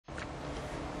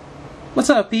What's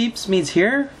up peeps, Meads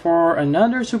here for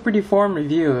another Super Deformed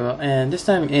review, and this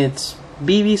time it's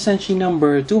BB Senshi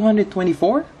number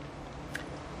 224,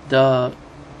 the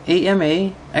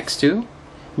AMA X2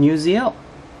 Neue Ziel.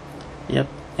 Yep,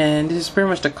 and this is pretty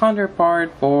much the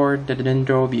counterpart for the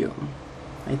Dendrobium,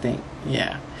 I think,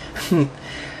 yeah. And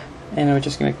I'm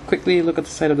just gonna quickly look at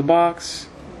the side of the box.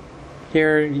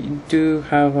 Here you do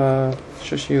have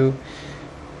shows you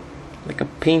like a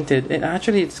painted,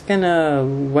 it's kinda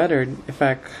weathered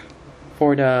effect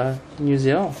for the Neue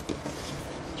Ziel.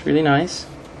 It's really nice.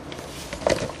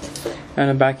 And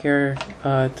the back here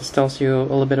this tells you a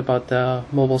little bit about the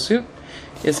mobile suit.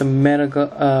 It's a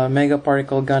mega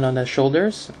particle gun on the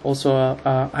shoulders, also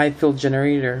a high field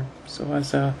generator, so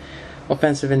has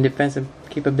offensive and defensive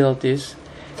capabilities,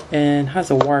 and has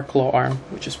a war claw arm,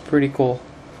 which is pretty cool.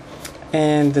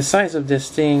 And the size of this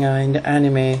thing in the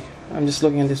anime, I'm just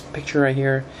looking at this picture right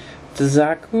here. The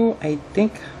Zaku, I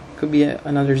think, could be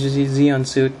another Zeon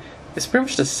suit. It's pretty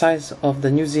much the size of the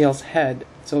Neue Ziel's head.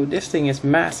 So this thing is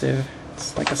massive.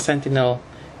 It's like a Sentinel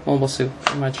mobile suit,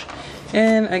 pretty much.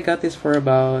 And I got this for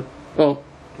about, well,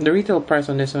 the retail price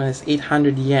on this one is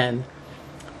 800 yen.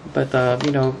 But,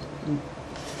 you know,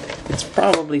 it's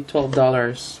probably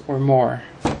 $12 or more,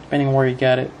 depending on where you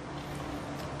get it.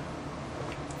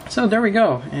 So there we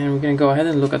go. And we're going to go ahead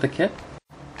and look at the kit.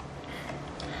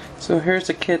 So here's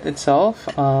the kit itself.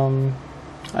 I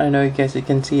don't know if you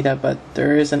can see that, but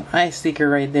there is an eye sticker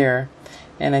right there,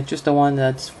 and I choose the one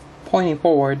that's pointing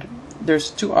forward.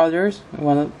 There's two others,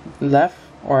 one on the left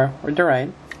or the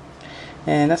right,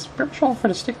 and that's pretty much all for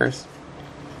the stickers.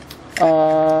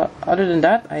 Other than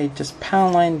that, I just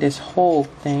pound lined this whole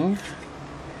thing.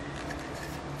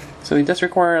 So it does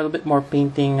require a little bit more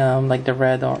painting, like the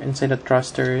red or inside the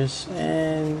thrusters,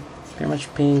 and pretty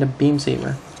much painting the beam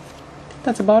saber.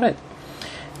 That's about it.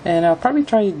 And I'll probably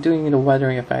try doing the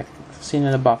weathering effect seen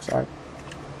in the box art.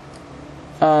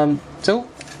 So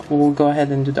we'll go ahead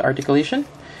and do the articulation.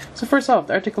 So first off,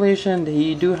 the articulation,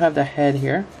 you do have the head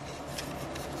here.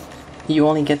 You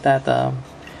only get that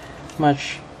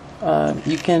much.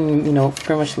 You can, you know,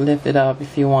 pretty much lift it up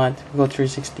if you want to go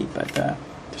 360, but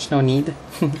there's no need.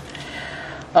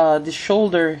 The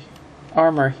shoulder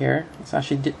armor here is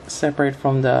actually separate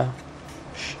from the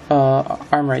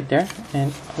arm right there,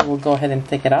 and we'll go ahead and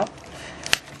take it out.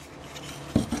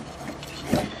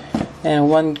 And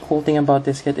one cool thing about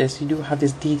this kit is you do have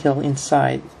this detail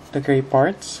inside the gray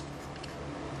parts,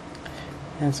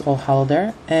 and it's all hollow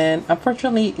there. And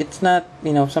unfortunately, it's not,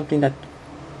 you know, something that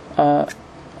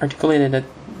articulated, that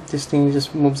this thing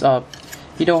just moves up.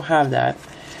 You don't have that.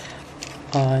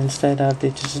 Instead, they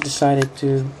just decided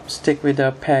to stick with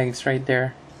the pegs right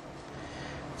there.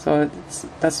 So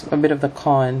that's a bit of the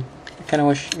con. I kind of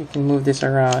wish you can move this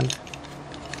around.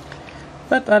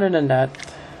 But other than that,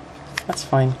 that's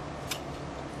fine.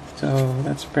 So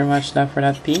that's pretty much that for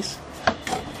that piece.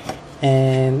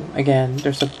 And again,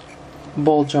 there's a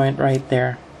ball joint right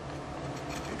there.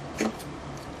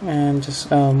 And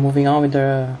just moving on with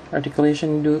the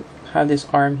articulation, you do have this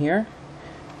arm here.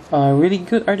 Really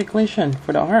good articulation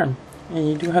for the arm. And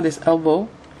you do have this elbow.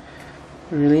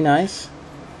 Really nice.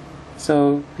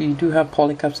 So you do have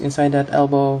polycaps inside that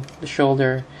elbow, the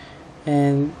shoulder,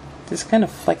 and it's kind of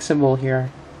flexible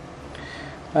here.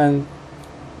 And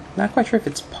not quite sure if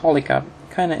it's polycap,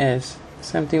 kind of is.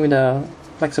 Same thing with the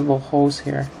flexible hose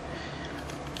here.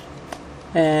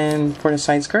 And for the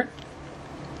side skirt,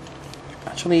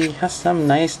 actually it has some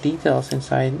nice details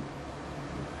inside.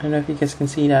 I don't know if you guys can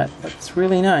see that, but it's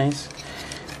really nice.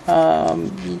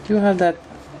 You do have that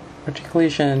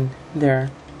articulation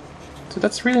there. So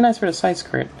that's really nice for the side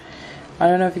skirt. I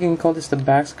don't know if you can call this the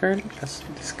back skirt, because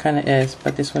this kind of is,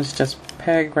 but this one's just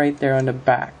pegged right there on the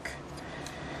back.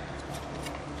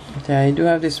 Okay, I do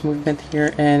have this movement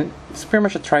here, and it's pretty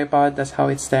much a tripod. That's how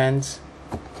it stands,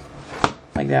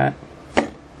 like that.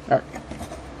 Or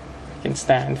it can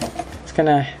stand. It's kind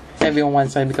of heavy on one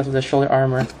side because of the shoulder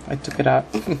armor. I took it out.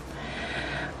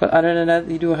 But other than that,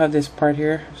 you do have this part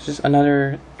here. It's just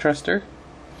another thruster.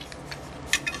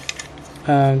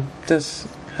 Does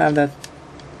have that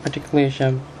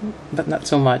articulation, but not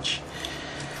so much.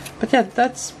 But yeah,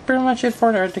 that's pretty much it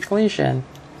for the articulation.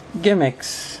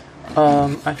 Gimmicks.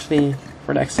 Actually,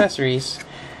 for the accessories,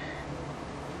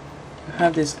 you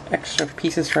have these extra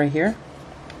pieces right here.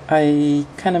 I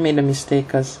kind of made a mistake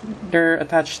because they're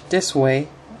attached this way.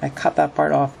 I cut that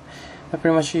part off. But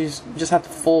pretty much you just have to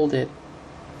fold it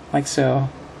like so.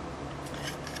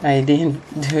 I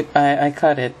didn't do it. I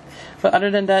cut it. But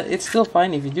other than that, it's still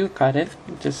fine if you do cut it.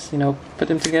 Just, you know, put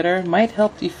them together. Might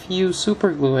help if you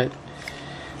super glue it.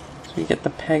 So you get the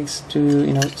pegs to,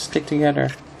 you know, stick together.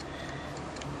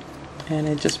 and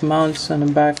it just mounts on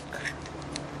the back,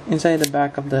 inside the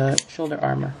back of the shoulder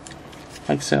armor,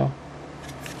 like so.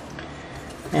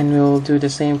 And we'll do the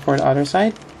same for the other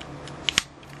side.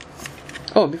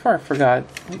 Oh, before I forgot,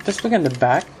 just look at the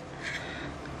back.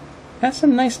 It has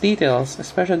some nice details,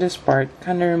 especially this part.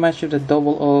 Kind of reminds you of the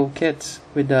 00 kits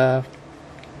with the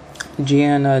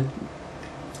GN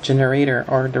generator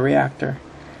or the reactor,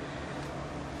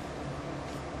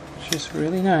 which is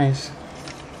really nice.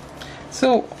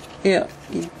 So yeah,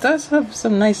 it does have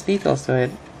some nice details to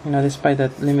it, you know, despite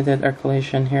that limited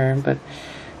articulation here, but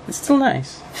it's still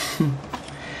nice.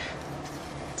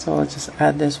 So let's just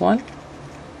add this one.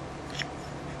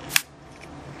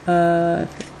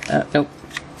 Nope,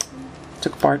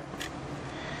 took apart.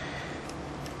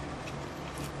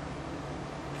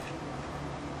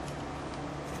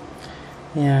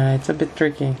 Yeah, it's a bit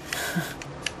tricky.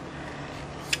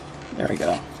 There we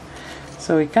go.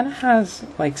 So it kind of has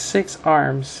like 6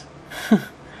 arms,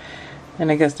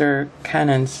 and I guess they're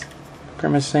cannons,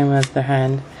 pretty much same as the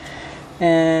hand.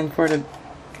 And for the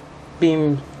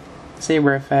beam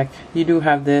saber effect, you do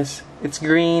have this. It's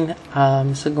green,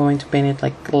 so going to paint it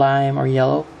like lime or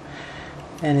yellow,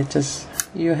 and it just,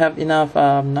 you have enough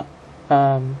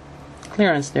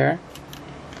clearance there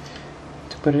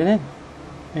to put it in,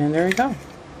 and there you go.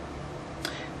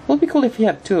 It would be cool if you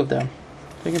have 2 of them.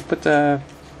 You can put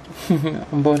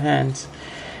on both hands,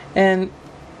 and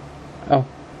oh,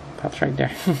 pops right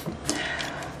there.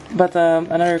 But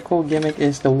another cool gimmick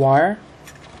is the wire,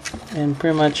 and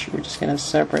pretty much we're just gonna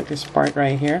separate this part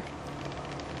right here,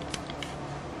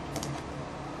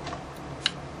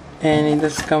 and it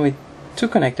does come with 2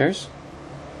 connectors,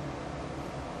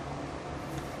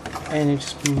 and you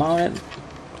just mount it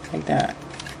like that.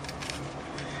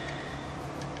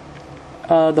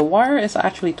 The wire is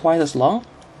actually twice as long.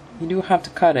 You do have to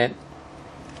cut it,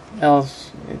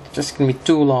 else it's just gonna be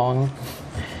too long.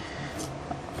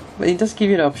 But it does give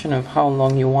you the option of how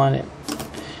long you want it.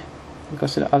 It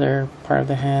goes to the other part of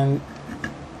the hand,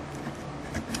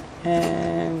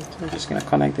 and we're just gonna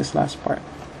connect this last part.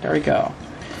 There we go.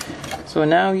 So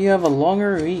now you have a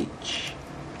longer reach,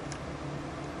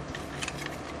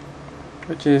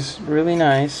 which is really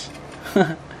nice.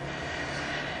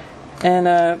 And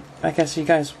I guess you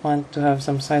guys want to have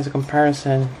some size of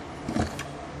comparison.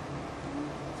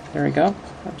 There we go.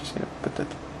 I'm just gonna put the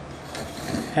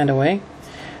hand away.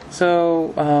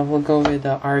 So we'll go with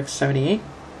the RX-78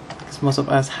 because most of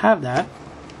us have that.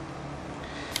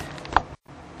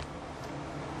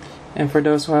 And for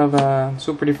those who have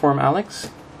Super Deform Alex,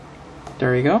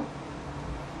 there you go.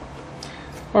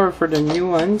 Or for the new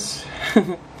ones,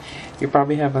 you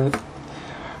probably have a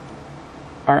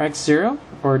RX-0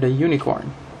 or the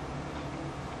Unicorn.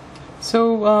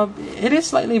 So it is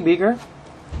slightly bigger,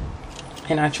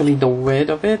 and actually the width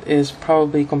of it is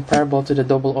probably comparable to the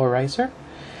 00 Riser.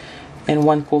 And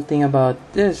one cool thing about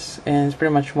this, and it's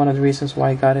pretty much one of the reasons why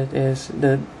I got it, is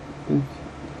the,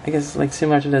 I guess like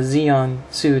similar to the Xeon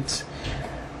suits,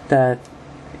 that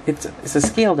it's a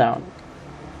scale down.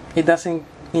 It doesn't,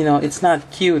 you know, it's not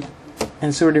cute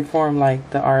and super deformed like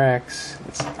the RX.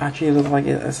 It's actually looks like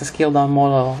it's a scaled down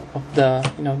model of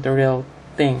the, you know, the real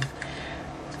thing,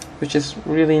 which is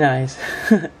really nice.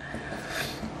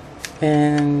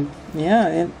 And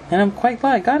yeah, and I'm quite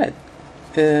glad I got it.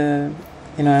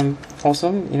 You know, I'm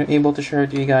also, you know, able to share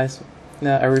to you guys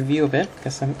a review of it,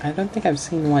 because I don't think I've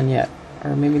seen one yet,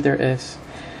 or maybe there is.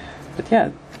 But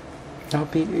yeah, I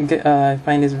hope you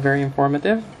find this very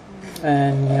informative,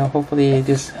 and you know, hopefully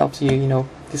this helps you, you know,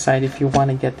 decide if you want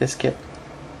to get this kit.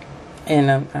 And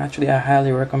actually, I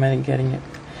highly recommend getting it.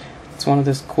 It's one of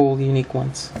those cool, unique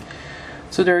ones.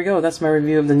 So there you go. That's my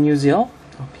review of the Neue Ziel.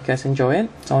 Hope you guys enjoy it.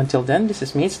 So until then, this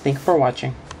is Meads. Thank you for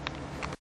watching.